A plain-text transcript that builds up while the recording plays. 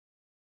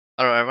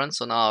Hello everyone,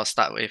 so now I'll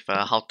start with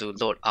how to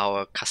load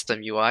our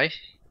custom UI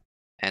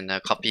and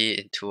copy it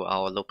into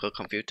our local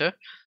computer.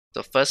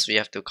 So first we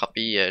have to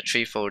copy a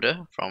tree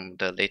folder from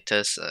the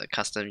latest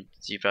Custom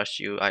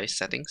Zbrush UI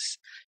settings.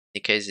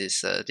 In case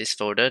it's this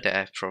folder that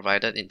I've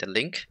provided in the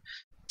link.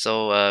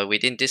 So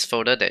within this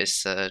folder there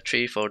is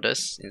 3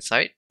 folders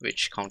inside,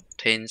 which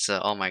contains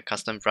all my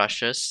custom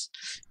brushes,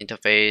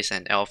 interface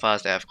and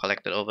alphas that I've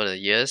collected over the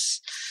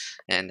years,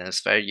 and it's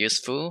very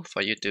useful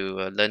for you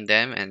to learn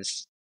them. And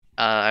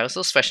I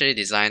also specially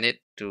designed it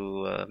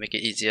to make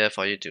it easier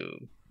for you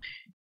to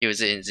use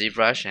it in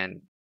ZBrush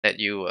and let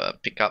you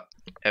pick up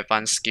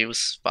advanced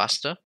skills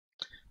faster.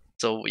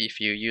 So if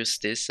you use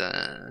this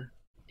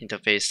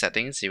interface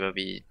settings, it will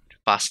be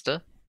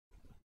faster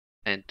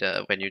and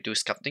when you do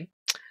sculpting.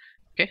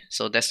 Okay,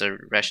 so that's the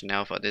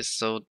rationale for this.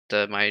 So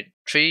my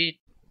 3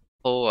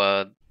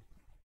 whole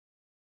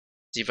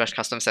ZBrush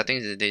custom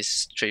settings is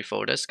these 3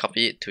 folders.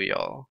 Copy it to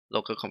your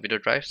local computer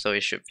drive. So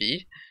it should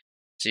be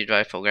Z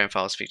drive, program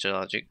files, picture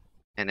logic,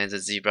 and then the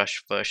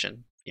ZBrush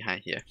version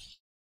behind here.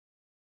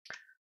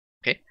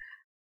 Okay,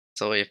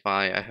 so if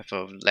I have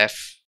a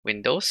left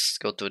Windows,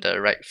 go to the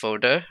right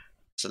folder,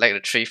 select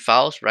the 3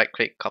 files, right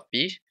click,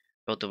 copy,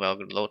 go to our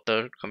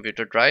local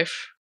computer drive,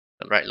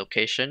 the right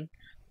location,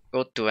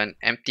 go to an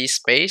empty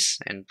space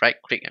and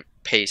right click and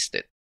paste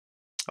it.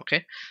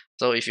 Okay,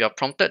 so if you are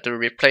prompted to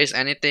replace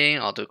anything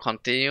or to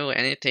continue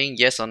anything,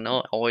 yes or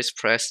no, always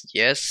press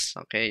yes.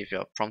 Okay, if you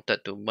are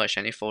prompted to merge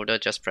any folder,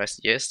 just press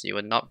yes. You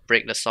will not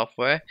break the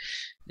software.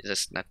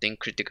 There's nothing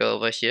critical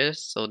over here,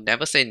 so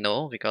never say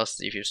no, because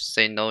if you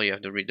say no, you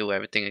have to redo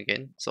everything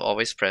again. So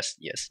always press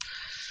yes.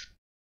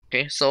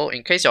 Okay, so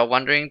in case you're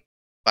wondering,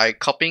 by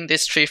copying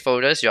these 3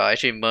 folders, you're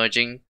actually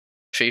merging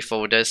 3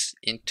 folders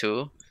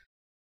into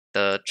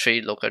the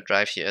 3 local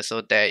drive here.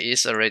 So there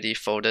is already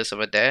folders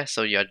over there,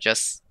 so you're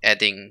just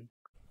adding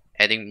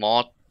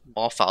more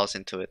files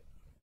into it,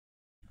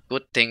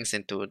 good things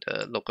into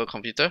the local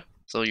computer,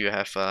 so you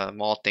have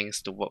more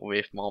things to work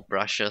with, more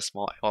brushes,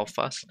 more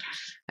alphas.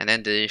 And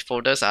then the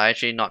folders are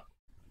actually not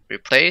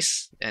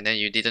replaced, and then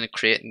you didn't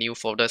create new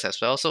folders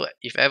as well. So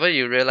if ever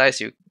you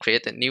realize you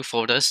created new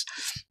folders,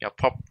 you're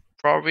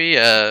probably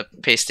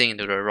pasting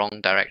into the wrong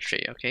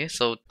directory. Okay,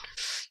 so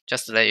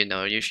just to let you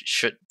know,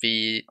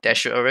 there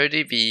should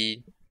already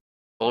be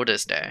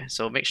folders there,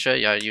 so make sure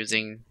you're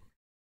using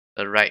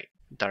the right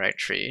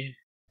directory.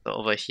 So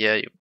over here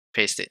you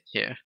paste it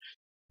here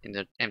in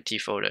the empty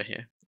folder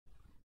here.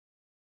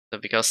 So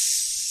because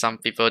some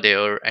people, they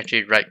will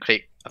actually right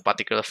click a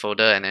particular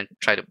folder and then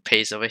try to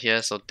paste over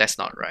here, so that's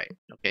not right.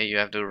 Okay, you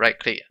have to right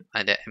click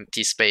on that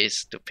empty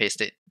space to paste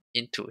it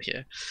into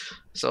here.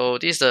 So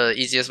this is the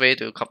easiest way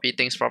to copy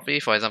things properly.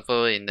 For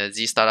example, in the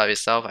Z startup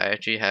itself, I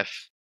actually have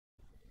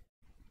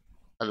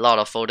a lot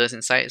of folders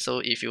inside, so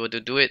if you were to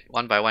do it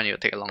one by one, it will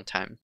take a long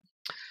time.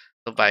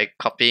 So by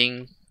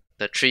copying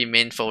the 3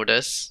 main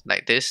folders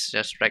like this,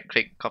 just right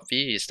click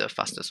copy is the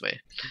fastest way.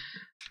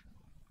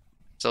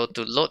 So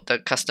to load the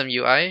custom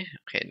UI,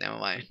 okay, never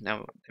mind.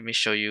 Now let me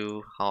show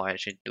you how I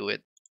actually do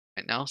it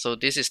right now. So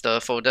this is the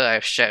folder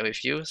I've shared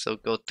with you. So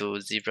go to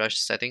ZBrush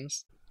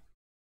settings,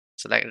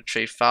 select the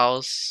 3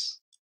 files,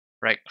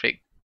 right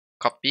click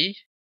copy.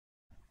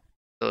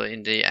 So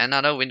in the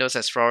another Windows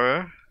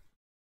Explorer,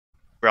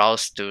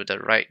 browse to the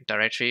right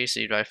directory,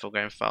 C drive,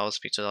 program files,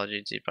 picture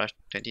logic, ZBrush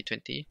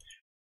 2020,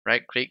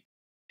 right click,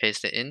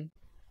 paste it in.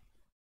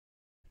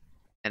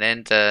 And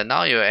then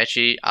now you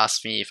actually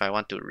ask me if I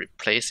want to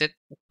replace it,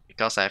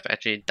 because I've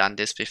actually done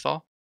this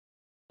before.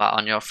 But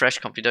on your fresh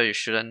computer, you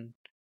shouldn't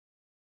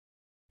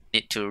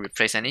need to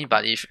replace any.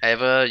 But if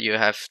ever you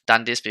have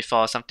done this before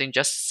or something,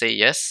 just say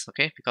yes,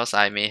 okay? Because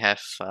I may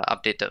have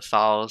updated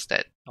files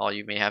or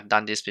you may have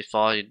done this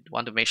before. You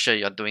want to make sure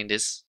you're doing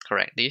this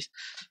correctly.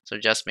 So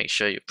just make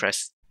sure you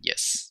press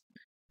yes.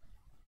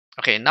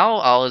 Okay,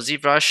 now our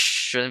ZBrush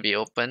shouldn't be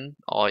open,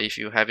 or if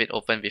you have it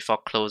open before,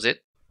 close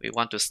it. We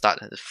want to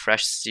start a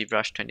fresh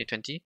ZBrush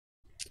 2020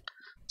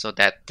 so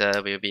that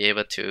we'll be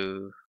able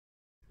to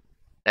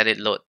let it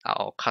load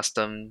our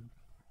custom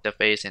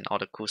interface and all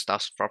the cool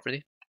stuff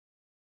properly.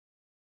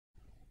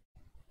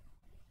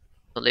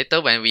 So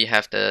later when we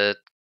have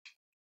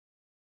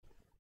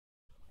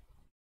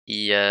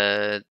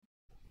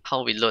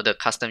how we load the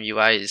custom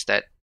UI is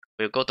that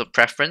we'll go to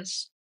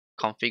preference,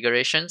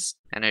 configurations,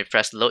 and then we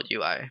press load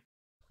UI.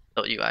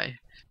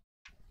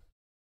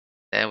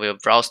 Then we'll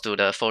browse to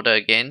the folder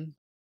again,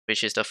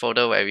 which is the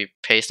folder where we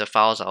paste the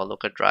files on our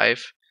local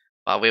drive.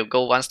 But we'll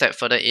go one step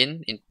further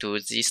into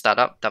Z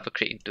startup, double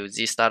click into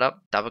Z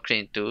startup, double click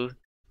into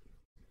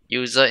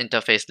user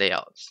interface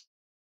layouts.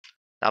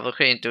 Double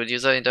click into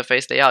user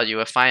interface layout, you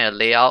will find a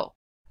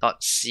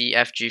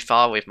layout.cfg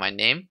file with my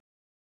name,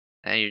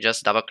 and you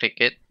just double click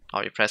it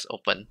or you press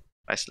open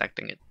by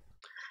selecting it.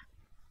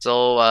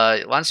 So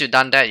once you've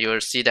done that, you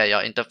will see that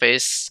your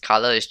interface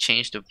color is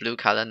changed to blue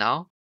color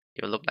now.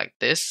 It will look like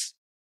this.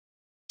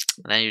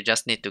 And then you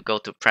just need to go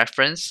to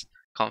preference,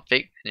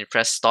 config, and you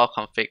press store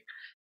config.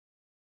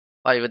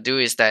 What you will do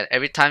is that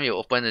every time you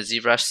open the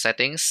ZBrush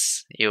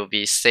settings, it will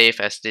be saved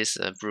as this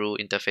brew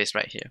interface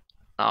right here.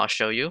 Now I'll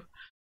show you.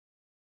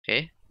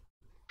 Okay,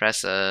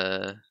 press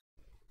off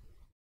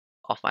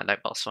my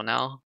lightbox for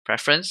now.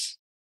 Preference,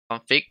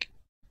 config,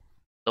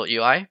 load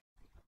UI,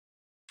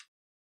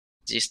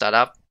 Z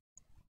startup,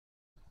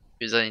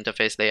 user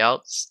interface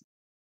layouts,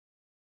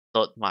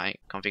 load my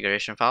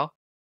configuration file,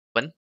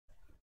 open.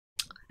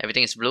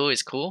 Everything is blue,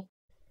 is cool.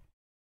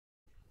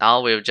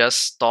 Now we'll just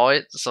store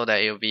it so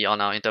that it will be on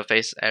our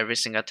interface every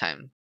single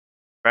time.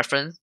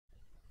 Preference,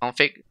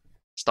 config,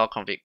 store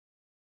config.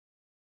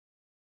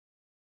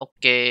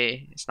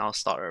 Okay, it's now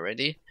stored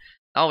already.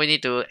 Now we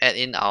need to add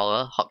in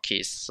our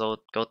hotkeys.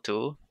 So go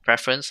to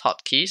Preference,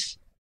 Hotkeys,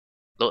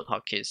 load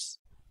hotkeys.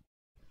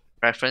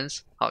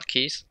 Preference,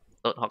 hotkeys,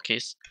 load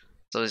hotkeys.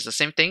 So it's the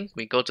same thing.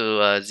 We go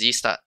to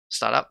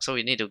startup. So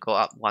we need to go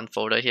up one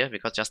folder here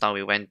because just now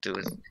we went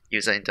to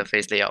user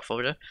interface layout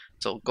folder.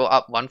 So go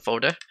up one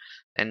folder,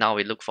 and now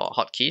we look for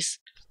hotkeys.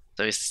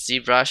 So it's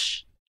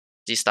ZBrush,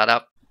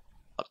 startup,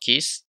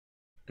 hotkeys,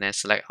 and then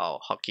select our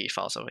hotkey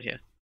files over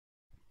here.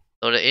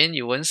 Load it in.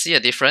 You won't see a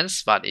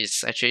difference, but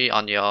it's actually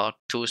on your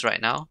tools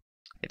right now.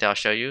 Later I'll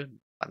show you.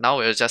 But now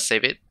we'll just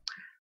save it.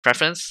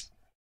 Preference,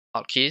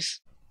 hotkeys,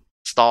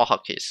 store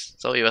hotkeys.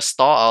 So it will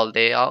store our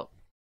layout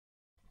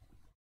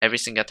every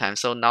single time.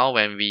 So now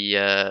when we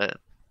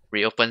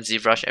reopen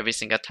ZBrush every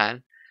single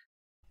time,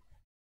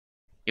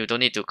 you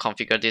don't need to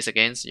configure this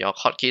again. Your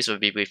hotkeys will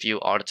be with you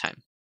all the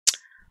time.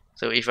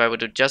 So if I were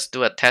to just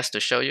do a test to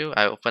show you,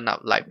 I open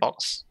up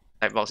Lightbox.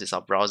 Lightbox is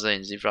our browser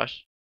in ZBrush,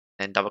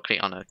 and double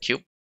click on a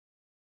cube.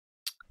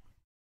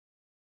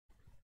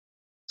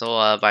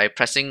 So by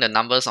pressing the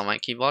numbers on my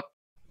keyboard,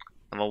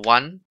 number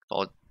 1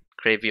 for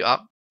create view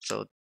up.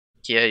 So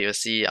here you'll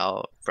see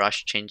our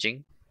brush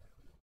changing.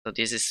 So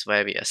this is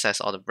where we access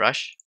all the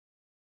brush.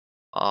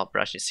 Our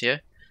brush is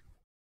here.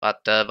 But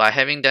by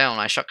having them on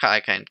my shortcut,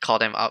 I can call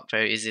them out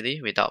very easily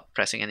without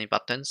pressing any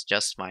buttons,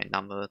 just my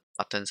number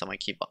buttons on my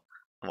keyboard.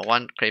 Number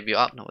 1, create view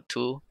up. Number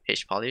 2,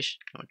 edge polish.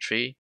 Number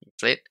 3,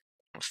 inflate.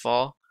 Number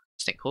 4,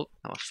 snake hook.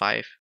 Number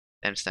 5,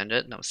 M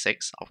standard. Number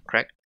 6, off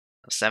crack.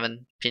 Number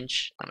 7,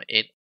 pinch. Number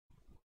 8,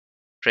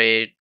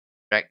 create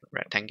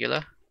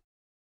rectangular.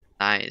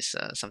 9 is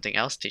something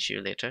else, teach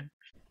you later.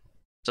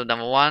 So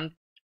number 1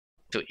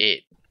 to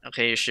 8.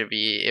 Okay, you should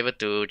be able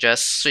to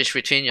just switch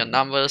between your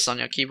numbers on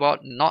your keyboard,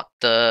 not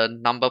the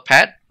number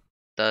pad,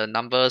 the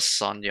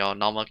numbers on your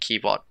normal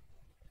keyboard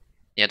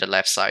near the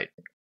left side.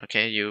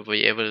 Okay, you'll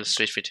be able to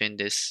switch between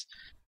these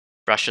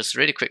brushes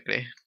really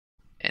quickly.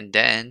 And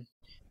then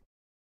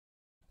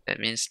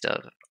that means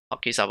the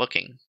hotkeys are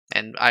working.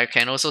 And I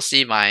can also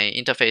see my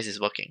interface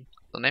is working.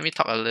 So let me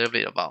talk a little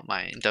bit about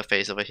my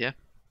interface over here.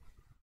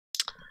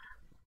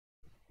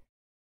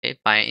 Okay,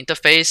 my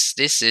interface,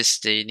 this is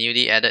the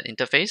newly added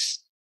interface.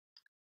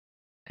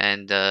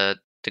 And the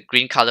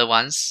green color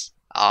ones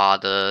are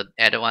the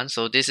added ones.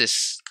 So this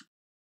is,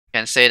 you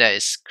can say that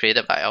it's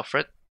created by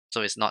Alfred,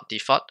 so it's not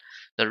default.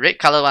 The red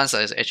color ones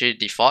are actually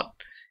default.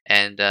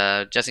 And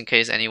just in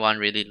case anyone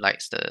really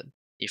likes the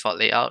default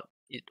layout,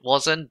 it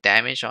wasn't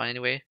damaged or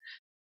anyway.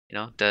 You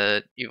know,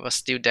 it was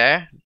still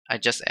there. I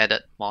just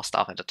added more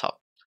stuff at the top.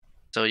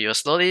 So you'll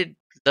slowly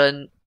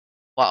learn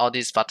what all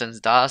these buttons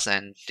does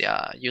and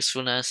their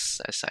usefulness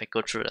as I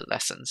go through the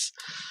lessons.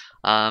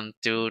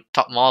 To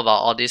talk more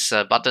about all these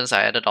buttons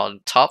I added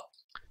on top.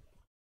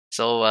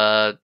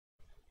 So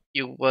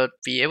you will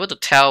be able to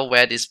tell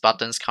where these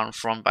buttons come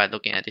from by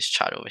looking at this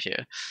chart over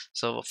here.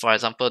 So for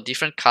example,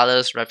 different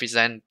colors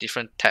represent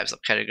different types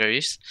of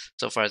categories.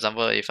 So for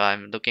example, if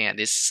I'm looking at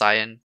this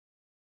cyan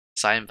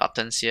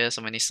buttons here,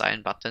 so many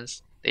cyan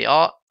buttons, they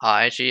all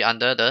are actually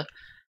under the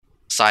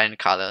cyan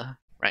color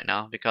right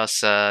now because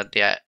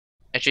they are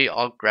actually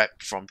all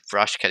grabbed from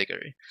brush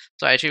category.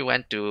 So I actually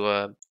went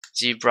to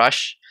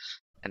ZBrush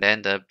and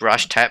then the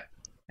brush tab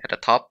at the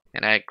top,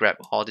 and I grab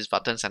all these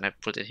buttons and I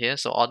put it here.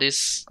 So all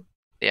these,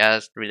 they are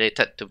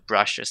related to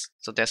brushes,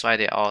 so that's why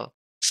they're all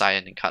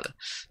cyan in color.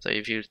 So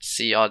if you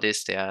see all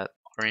this, they are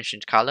orange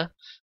in color.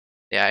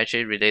 They are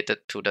actually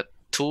related to the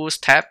tools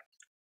tab.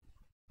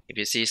 If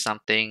you see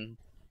something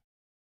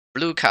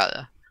blue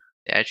color,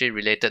 they're actually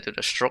related to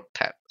the stroke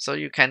tab. So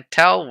you can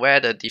tell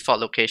where the default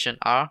location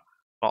are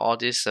for all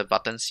these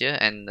buttons here,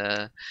 and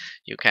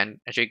you can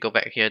actually go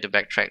back here to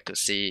backtrack to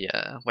see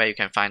where you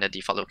can find the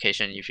default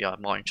location if you are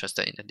more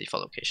interested in the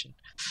default location.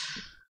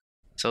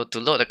 So to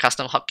load the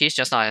custom hotkeys,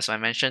 just now as I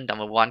mentioned,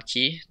 number 1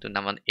 key to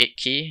number 8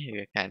 key,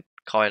 you can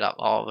call it up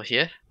all over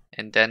here.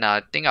 And then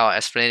I think I'll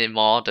explain it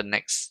more the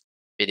next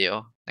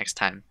video, next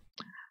time.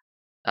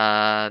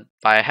 By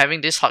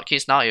having these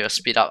hotkeys now, it will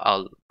speed up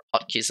our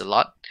hotkeys a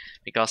lot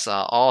because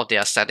all of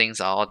their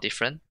settings are all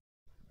different.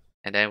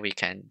 And then we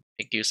can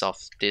make use of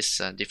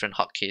these different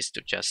hotkeys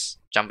to just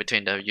jump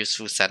between the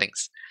useful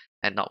settings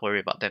and not worry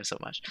about them so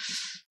much.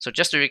 So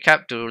just to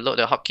recap, to load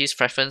the hotkeys,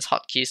 preference,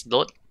 hotkeys,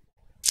 load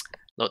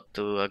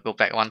to go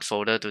back one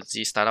folder to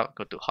Z startup,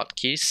 go to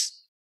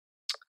hotkeys,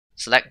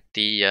 select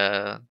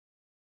the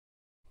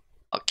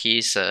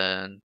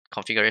hotkeys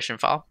configuration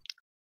file,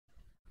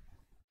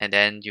 and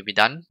then you'll be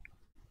done.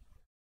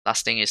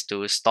 Last thing is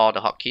to store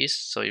the hotkeys,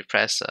 so you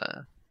press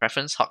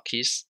preference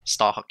hotkeys,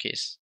 store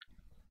hotkeys.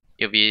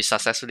 You'll be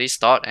successfully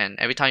stored, and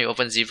every time you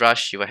open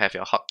ZBrush, you will have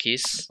your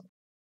hotkeys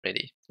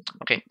ready.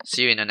 Okay,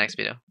 see you in the next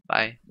video.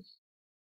 Bye.